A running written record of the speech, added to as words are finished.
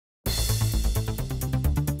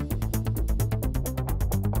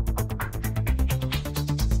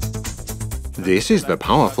This is the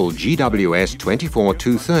powerful GWS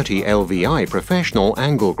 24230 LVI Professional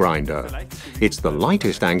Angle Grinder. It's the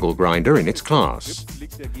lightest angle grinder in its class.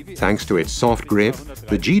 Thanks to its soft grip,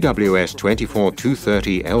 the GWS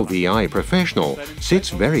 24230 LVI Professional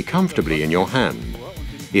sits very comfortably in your hand.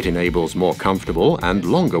 It enables more comfortable and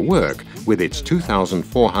longer work with its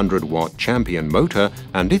 2400-watt Champion motor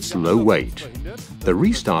and its low weight. The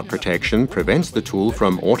restart protection prevents the tool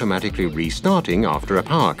from automatically restarting after a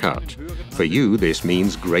power cut. For you, this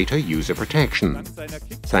means greater user protection.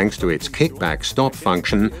 Thanks to its kickback stop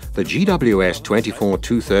function, the GWS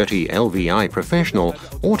 24230 LVI Professional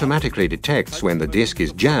automatically detects when the disc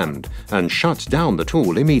is jammed and shuts down the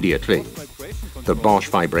tool immediately. The Bosch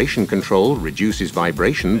vibration control reduces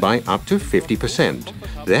vibration by up to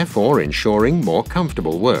 50%, therefore ensuring more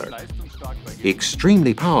comfortable work.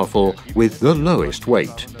 Extremely powerful with the lowest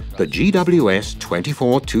weight, the GWS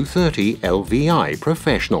 24230 LVI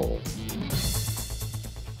Professional.